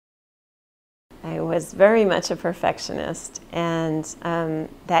I was very much a perfectionist, and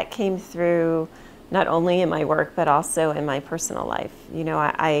that came through not only in my work but also in my personal life. You know,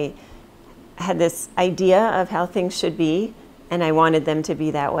 I had this idea of how things should be, and I wanted them to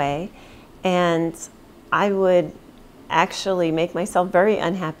be that way, and I would actually make myself very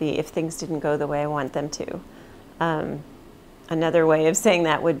unhappy if things didn't go the way I want them to. Another way of saying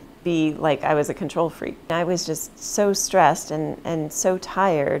that would be like I was a control freak. I was just so stressed and so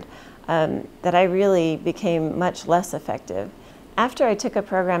tired that I really became much less effective. After I took a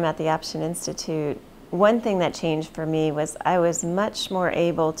program at the Option Institute, one thing that changed for me was I was much more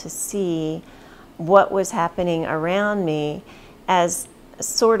able to see what was happening around me as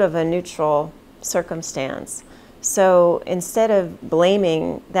sort of a neutral circumstance. So instead of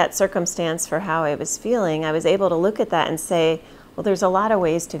blaming that circumstance for how I was feeling, I was able to look at that and say, well, there's a lot of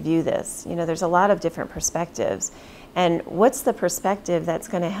ways to view this. You know, there's a lot of different perspectives. And what's the perspective that's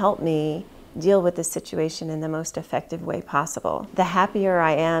going to help me deal with this situation in the most effective way possible? The happier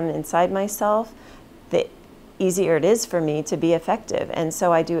I am inside myself, the easier it is for me to be effective. And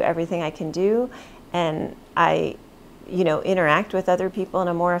so I do everything I can do, and I, interact with other people in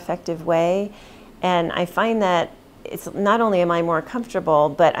a more effective way. And I find that it's not only am I more comfortable,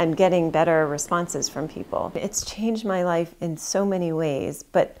 but I'm getting better responses from people. It's changed my life in so many ways,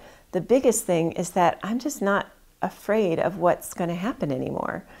 but the biggest thing is that I'm just not afraid of what's going to happen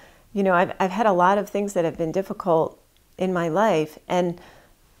anymore. You know, I've had a lot of things that have been difficult in my life, and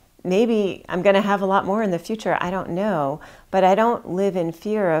maybe I'm going to have a lot more in the future, I don't know, but I don't live in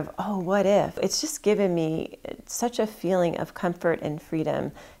fear of, oh, what if? It's just given me such a feeling of comfort and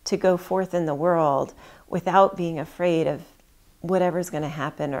freedom to go forth in the world without being afraid of whatever's going to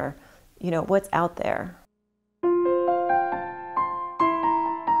happen or, what's out there.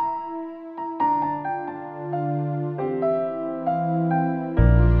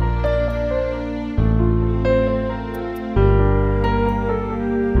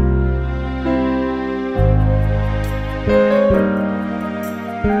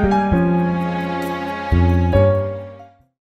 Thank you.